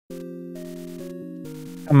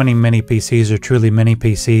How many mini PCs are truly mini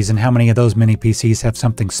PCs, and how many of those mini PCs have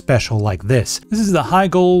something special like this? This is the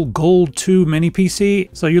Higole Gole 2 mini PC.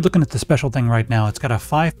 So you're looking at the special thing right now. It's got a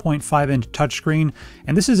 5.5-inch touchscreen,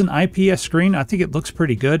 and this is an IPS screen. I think it looks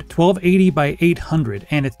pretty good. 1280 by 800,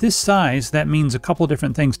 and at this size, that means a couple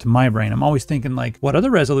different things to my brain. I'm always thinking like, what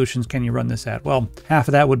other resolutions can you run this at? Well, half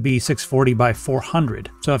of that would be 640 by 400.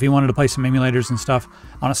 So if you wanted to play some emulators and stuff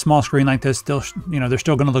on a small screen like this, they're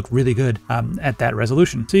still going to look really good at that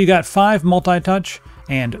resolution. So you got 5 multi-touch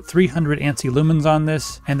and 300 ANSI lumens on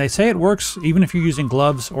this, and they say it works even if you're using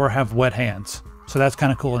gloves or have wet hands. So that's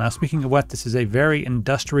kind of cool. Now, speaking of wet, this is a very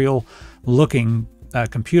industrial looking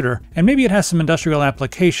computer, and maybe it has some industrial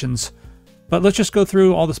applications, but let's just go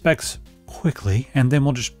through all the specs quickly, and then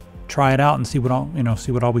we'll just try it out and see what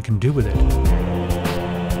all we can do with it.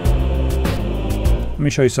 Let me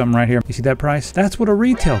show you something right here. You see that price? That's what a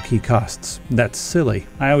retail key costs. That's silly.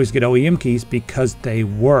 I always get OEM keys because they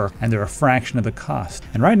work and they're a fraction of the cost.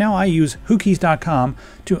 And right now I use whokeys.com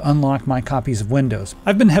to unlock my copies of Windows.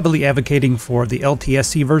 I've been heavily advocating for the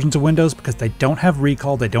LTSC versions of Windows because they don't have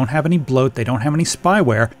recall, they don't have any bloat, they don't have any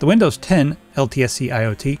spyware. The Windows 10 LTSC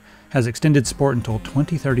IoT has extended support until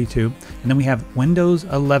 2032, and then we have Windows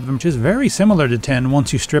 11, which is very similar to 10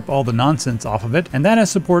 once you strip all the nonsense off of it, and that has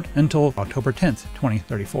support until October 10th,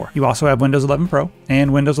 2034. You also have Windows 11 Pro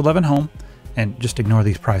and Windows 11 Home, and just ignore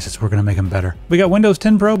these prices, we're going to make them better. We got Windows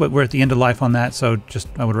 10 Pro, but we're at the end of life on that, so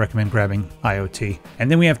I would recommend grabbing IoT. And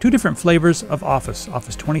then we have 2 different flavors of Office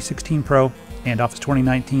 2016 Pro and Office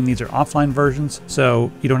 2019. These are offline versions,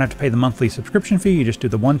 so you don't have to pay the monthly subscription fee, you just do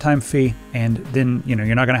the one-time fee, and then you're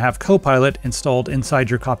not going to have Copilot installed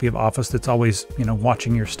inside your copy of Office that's always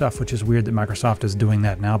watching your stuff, which is weird that Microsoft is doing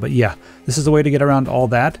that now. But yeah, this is the way to get around all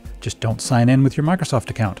that. Just don't sign in with your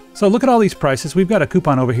Microsoft account. So look at all these prices. We've got a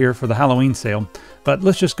coupon over here for the Halloween sale, but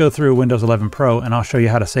let's just go through Windows 11 Pro and I'll show you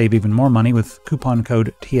how to save even more money with coupon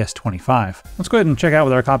code TS25. Let's go ahead and check out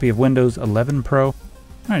with our copy of Windows 11 Pro.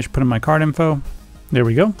 I just put in my card info. There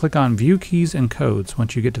we go. Click on View Keys and Codes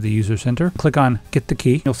once you get to the User Center. Click on Get the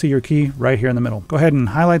Key. You'll see your key right here in the middle. Go ahead and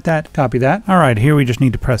highlight that, copy that. All right, here we just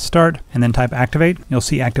need to press Start and then type Activate. You'll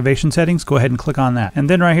see Activation Settings. Go ahead and click on that. And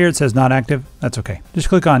then right here it says Not Active. That's okay. Just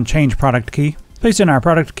click on Change Product Key. Paste in our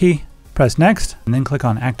product key, press Next, and then click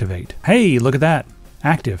on Activate. Hey, look at that.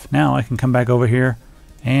 Active. Now I can come back over here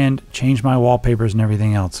and change my wallpapers and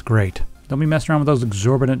everything else. Great. Don't be messing around with those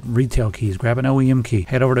exorbitant retail keys. Grab an OEM key.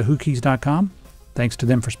 Head over to whokeys.com. Thanks to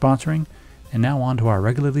them for sponsoring. And now on to our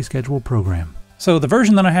regularly scheduled program. So the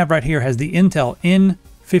version that I have right here has the Intel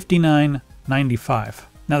N5995.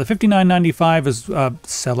 Now the 5995 is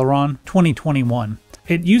Celeron 2021.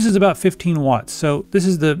 It uses about 15 watts. So this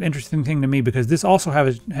is the interesting thing to me because this also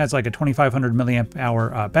has like a 2500 milliamp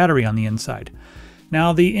hour battery on the inside.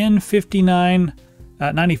 Now the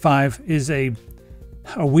N5995 is a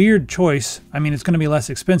weird choice. I mean, it's going to be less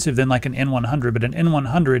expensive than like an N100, but an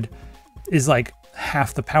N100 is like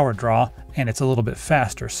half the power draw and it's a little bit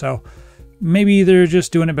faster. So maybe they're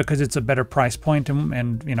just doing it because it's a better price point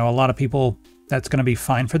and a lot of people, that's going to be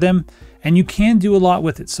fine for them. And you can do a lot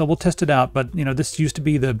with it. So we'll test it out. But this used to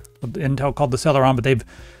be the Intel called the Celeron, but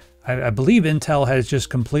I believe Intel has just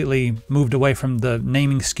completely moved away from the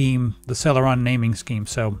naming scheme, the Celeron naming scheme.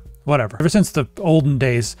 So whatever. Ever since the olden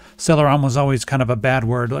days, Celeron was always kind of a bad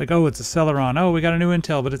word. Like, oh, it's a Celeron. Oh, we got a new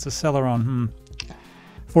Intel, but it's a Celeron.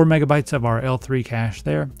 4 megabytes of our L3 cache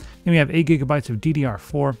there. Then we have 8 gigabytes of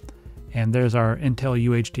DDR4. And there's our Intel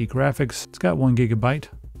UHD graphics. It's got 1 gigabyte.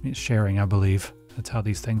 It's sharing, I believe. That's how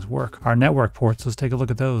these things work. Our network ports, let's take a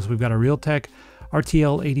look at those. We've got a Realtek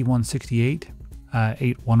RTL 8168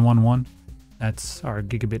 8111. That's our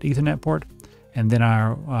gigabit Ethernet port. And then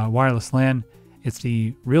our wireless LAN, it's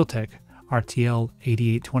the Realtek RTL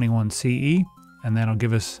 8821CE, and that'll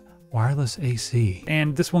give us wireless AC.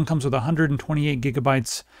 And this one comes with 128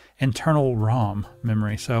 gigabytes internal ROM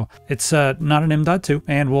memory, so it's not an M.2,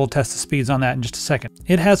 and we'll test the speeds on that in just a second.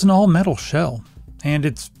 It has an all-metal shell, and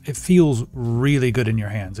it feels really good in your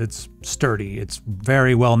hands. It's sturdy, it's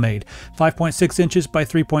very well made. 5.6 inches by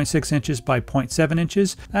 3.6 inches by 0.7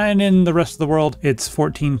 inches, and in the rest of the world, it's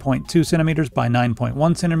 14.2 centimeters by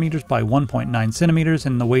 9.1 centimeters by 1.9 centimeters,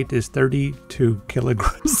 and the weight is 32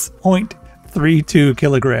 kilograms. 0.32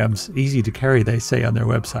 kilograms. Easy to carry, they say on their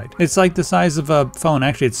website. It's like the size of a phone.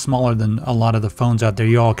 Actually, it's smaller than a lot of the phones out there.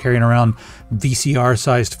 You all carrying around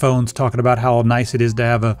VCR-sized phones talking about how nice it is to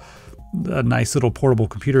have a nice little portable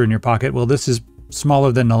computer in your pocket. Well, this is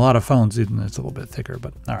smaller than a lot of phones. It's a little bit thicker,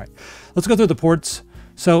 but all right. Let's go through the ports.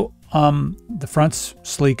 So the front's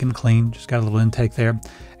sleek and clean, just got a little intake there.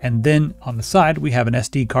 And then on the side, we have an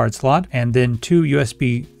SD card slot and then 2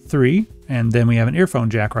 USB 3 and then we have an earphone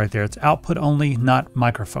jack right there. It's output only, not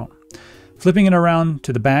microphone. Flipping it around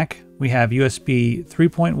to the back, we have USB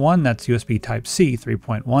 3.1, that's USB Type-C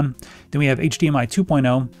 3.1. Then we have HDMI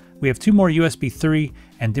 2.0. We have 2 more USB 3,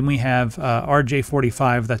 and then we have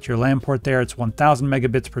RJ45, that's your LAN port there. It's 1000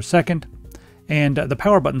 megabits per second. And the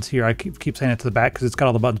power buttons here, I keep saying it to the back because it's got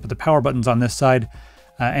all the buttons, but the power buttons on this side.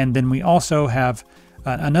 And then we also have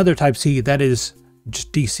another Type-C that is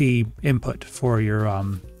just DC input for your,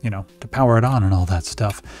 to power it on and all that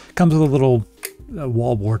stuff. Comes with a little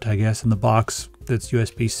wall wart, I guess, in the box that's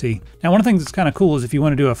USB-C. Now, one of the things that's kind of cool is if you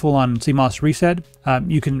want to do a full-on CMOS reset,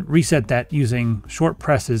 you can reset that using short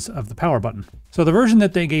presses of the power button. So the version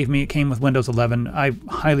that they gave me, it came with Windows 11. I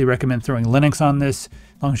highly recommend throwing Linux on this.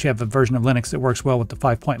 As long as you have a version of Linux that works well with the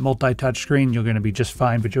 5-point multi-touch screen, you're going to be just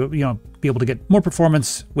fine, but you'll be able to get more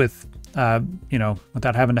performance with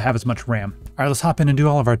without having to have as much RAM. All right, let's hop in and do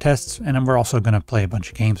all of our tests, and then we're also going to play a bunch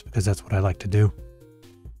of games because that's what I like to do.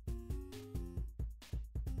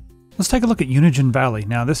 Let's take a look at Unigine Valley.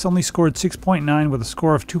 Now, this only scored 6.9 with a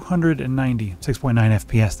score of 290, 6.9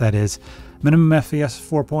 FPS that is. Minimum FPS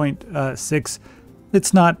 4.6.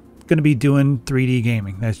 It's not going to be doing 3D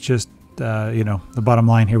gaming. That's just, the bottom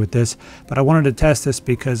line here with this. But I wanted to test this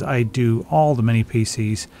because I do all the mini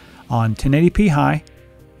PCs on 1080p high,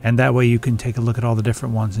 and that way you can take a look at all the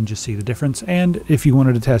different ones and just see the difference. And if you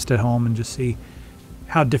wanted to test at home and just see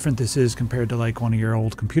how different this is compared to like one of your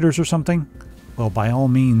old computers or something, well, by all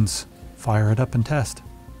means, fire it up and test.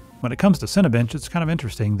 When it comes to Cinebench, it's kind of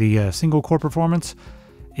interesting. The single core performance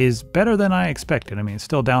is better than I expected. I mean, it's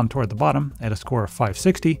still down toward the bottom at a score of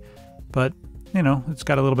 560, but it's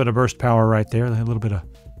got a little bit of burst power right there, a little bit of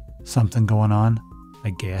something going on,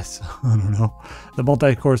 I guess. I don't know. The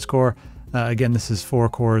multi-core score, again, this is 4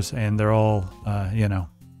 cores, and they're all,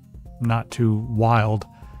 not too wild.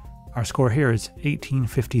 Our score here is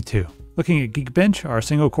 1852. Looking at Geekbench, our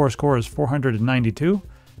single core score is 492.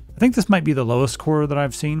 I think this might be the lowest score that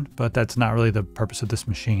I've seen, but that's not really the purpose of this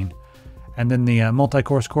machine. And then the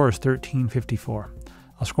multi-core score is 1354.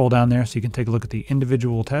 I'll scroll down there so you can take a look at the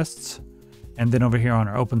individual tests. And then over here on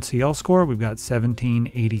our OpenCL score, we've got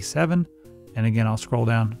 1787. And again, I'll scroll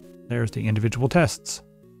down. There's the individual tests.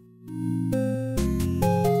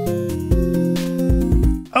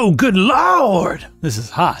 Oh, good Lord! This is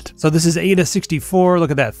hot. So this is Ada 64.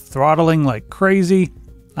 Look at that, throttling like crazy.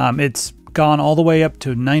 It's gone all the way up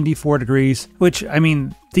to 94 degrees, which, I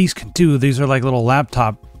mean, these can do. These are like little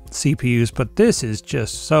laptop CPUs, but this is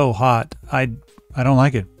just so hot. I don't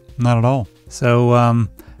like it. Not at all. So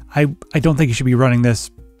I don't think you should be running this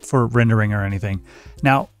for rendering or anything.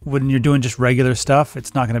 Now, when you're doing just regular stuff,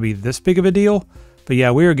 it's not going to be this big of a deal. But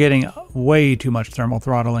yeah, we are getting way too much thermal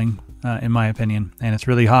throttling, in my opinion, and it's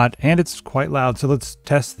really hot and it's quite loud. So let's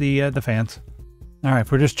test the fans. All right,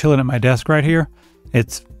 if we're just chilling at my desk right here,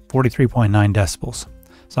 it's 43.9 decibels.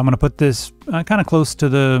 So I'm going to put this kind of close to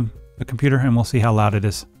the computer and we'll see how loud it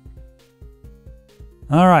is.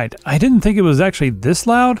 All right, I didn't think it was actually this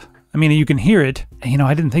loud. I mean, you can hear it.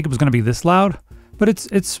 I didn't think it was going to be this loud, but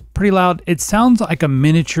it's pretty loud. It sounds like a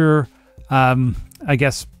miniature, I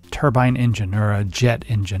guess, turbine engine or a jet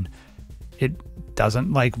engine. It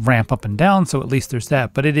doesn't like ramp up and down, so at least there's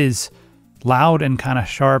that, but it is loud and kind of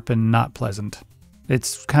sharp and not pleasant.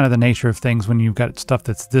 It's kind of the nature of things when you've got stuff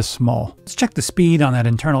that's this small. Let's check the speed on that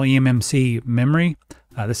internal eMMC memory.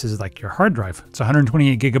 This is like your hard drive. It's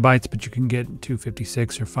 128 gigabytes, but you can get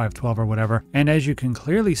 256 or 512 or whatever. And as you can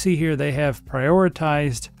clearly see here, they have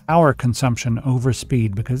prioritized power consumption over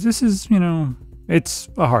speed because this is, it's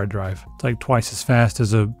a hard drive. It's like twice as fast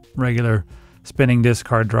as a regular spinning disk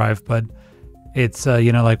hard drive, but it's, like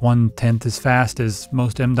 1/10 as fast as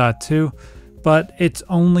most M.2. But it's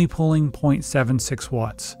only pulling 0.76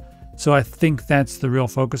 watts. So I think that's the real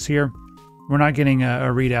focus here. We're not getting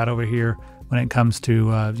a readout over here when it comes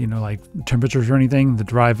to, like temperatures or anything. The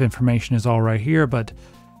drive information is all right here, but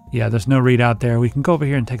yeah, there's no readout there. We can go over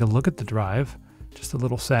here and take a look at the drive. Just a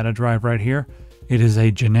little SATA drive right here. It is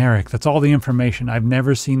a generic. That's all the information. I've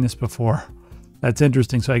never seen this before. That's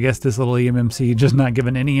interesting. So I guess this little eMMC just not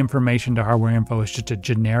giving any information to hardware info. It's just a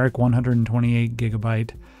generic 128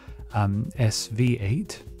 gigabyte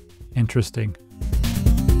SV8. Interesting.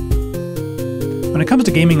 When it comes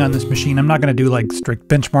to gaming on this machine, I'm not going to do like strict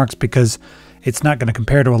benchmarks because it's not going to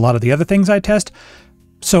compare to a lot of the other things I test.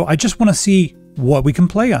 So I just want to see what we can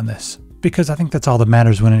play on this because I think that's all that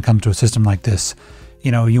matters when it comes to a system like this.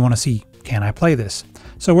 You want to see, can I play this?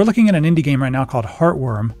 So we're looking at an indie game right now called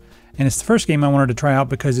Heartworm, and it's the first game I wanted to try out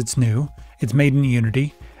because it's new. It's made in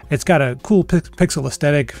Unity. It's got a cool pixel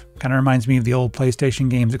aesthetic, kind of reminds me of the old PlayStation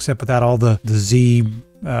games, except without all the Z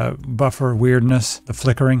buffer weirdness, the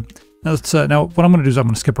flickering. Now what I'm going to do is I'm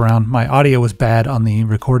going to skip around. My audio was bad on the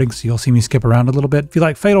recording, so you'll see me skip around a little bit. If you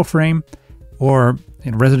like Fatal Frame or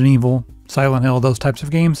Resident Evil, Silent Hill, those types of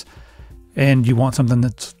games, and you want something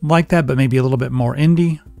that's like that, but maybe a little bit more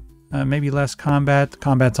indie, maybe less combat. The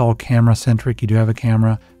combat's all camera centric. You do have a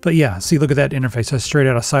camera. But yeah, see, look at that interface. That's straight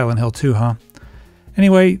out of Silent Hill 2, huh?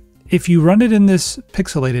 Anyway, if you run it in this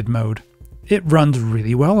pixelated mode, it runs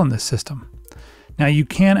really well on this system. Now you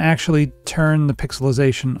can actually turn the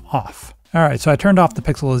pixelization off. All right, so I turned off the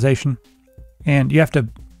pixelization, and you have to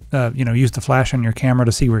use the flash on your camera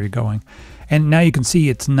to see where you're going. And now you can see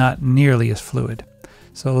it's not nearly as fluid.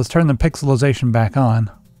 So let's turn the pixelization back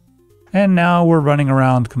on. And now we're running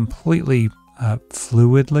around completely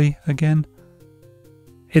fluidly again.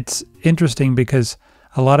 It's interesting because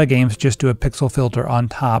a lot of games just do a pixel filter on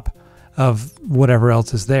top of whatever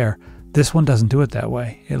else is there. This one doesn't do it that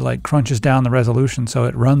way. It like crunches down the resolution, so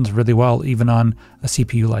it runs really well even on a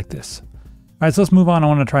CPU like this. All right, so let's move on. I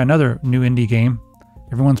want to try another new indie game.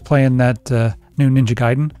 Everyone's playing that new Ninja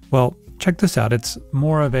Gaiden. Well, check this out. It's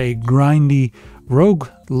more of a grindy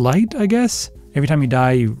roguelite, I guess. Every time you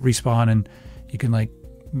die, you respawn, and you can like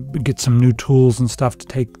get some new tools and stuff to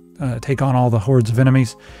take on all the hordes of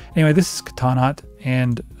enemies. Anyway, this is Katanaut,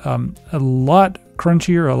 and a lot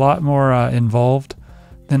crunchier, a lot more involved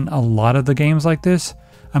than a lot of the games like this.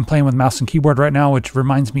 I'm playing with mouse and keyboard right now, which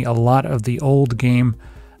reminds me a lot of the old game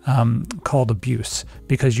called Abuse,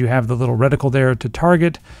 because you have the little reticle there to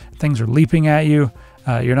target. Things are leaping at you.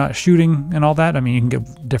 You're not shooting and all that. I mean, you can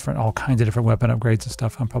get all kinds of different weapon upgrades and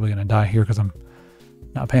stuff. I'm probably going to die here because I'm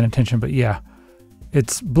not paying attention, but yeah.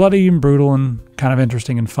 It's bloody and brutal and kind of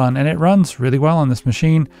interesting and fun, and it runs really well on this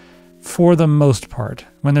machine for the most part.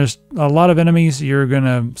 When there's a lot of enemies, you're going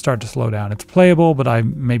to start to slow down. It's playable, but I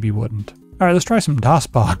maybe wouldn't. All right, let's try some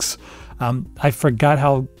DOSBox. I forgot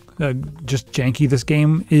how just janky this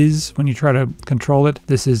game is when you try to control it.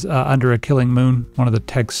 This is Under a Killing Moon, one of the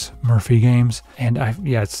Tex Murphy games. And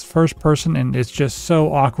yeah, it's first person, and it's just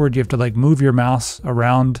so awkward. You have to like move your mouse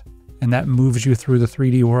around, and that moves you through the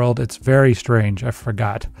 3D world. It's very strange. I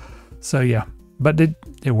forgot. So yeah, but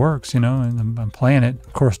it works, and I'm playing it.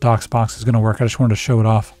 Of course, DOSBox is going to work. I just wanted to show it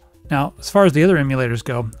off. Now, as far as the other emulators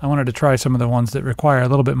go, I wanted to try some of the ones that require a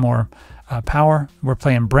little bit more power. We're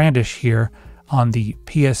playing Brandish here on the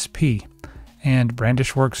PSP, and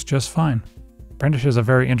Brandish works just fine. Brandish is a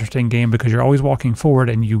very interesting game because you're always walking forward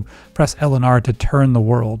and you press L and R to turn the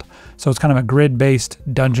world. So it's kind of a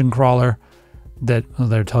grid-based dungeon crawler that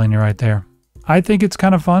they're telling you right there. I think it's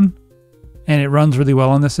kind of fun, and it runs really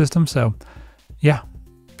well on this system, so yeah,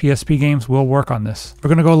 PSP games will work on this. We're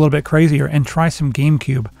going to go a little bit crazier and try some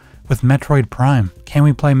GameCube with Metroid Prime. Can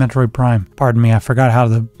we play Metroid Prime? Pardon me, I forgot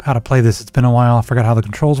how to play this. It's been a while. I forgot how the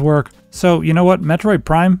controls work. So you know what? Metroid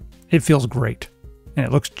Prime, it feels great, and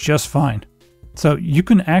it looks just fine. So you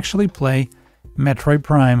can actually play Metroid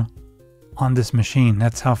Prime on this machine.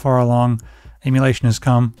 That's how far along emulation has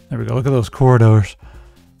come. There we go. Look at those corridors.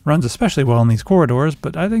 Runs especially well in these corridors,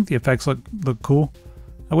 but I think the effects look cool.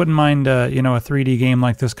 I wouldn't mind a 3D game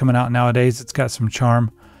like this coming out nowadays. It's got some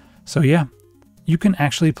charm. So yeah, you can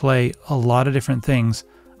actually play a lot of different things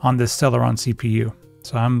on this Celeron CPU.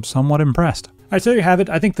 So I'm somewhat impressed. All right, so there you have it.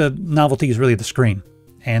 I think the novelty is really the screen,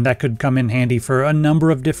 and that could come in handy for a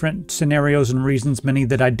number of different scenarios and reasons, many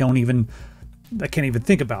that I can't even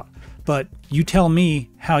think about. But you tell me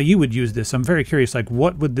how you would use this. I'm very curious, like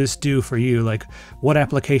what would this do for you? Like what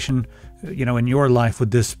application, in your life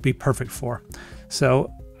would this be perfect for? So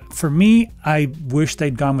for me, I wish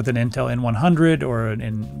they'd gone with an Intel N100 or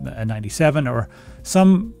a 97 or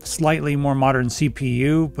some slightly more modern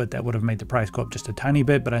CPU, but that would have made the price go up just a tiny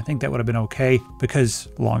bit. But I think that would have been okay because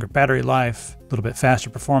longer battery life, a little bit faster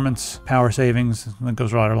performance, power savings, that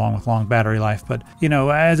goes right along with long battery life. But,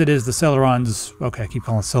 as it is, the Celeron's, okay, I keep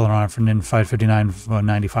calling it Celeron for NIN 559,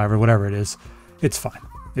 95 or whatever it is. It's fine.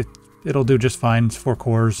 It'll do just fine. It's 4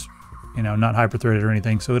 cores. Not hyper-threaded or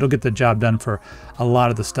anything, so it'll get the job done for a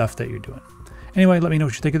lot of the stuff that you're doing. Anyway, let me know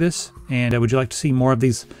what you think of this, and would you like to see more of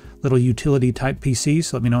these little utility type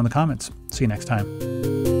PCs? Let me know in the comments. See you next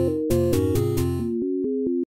time.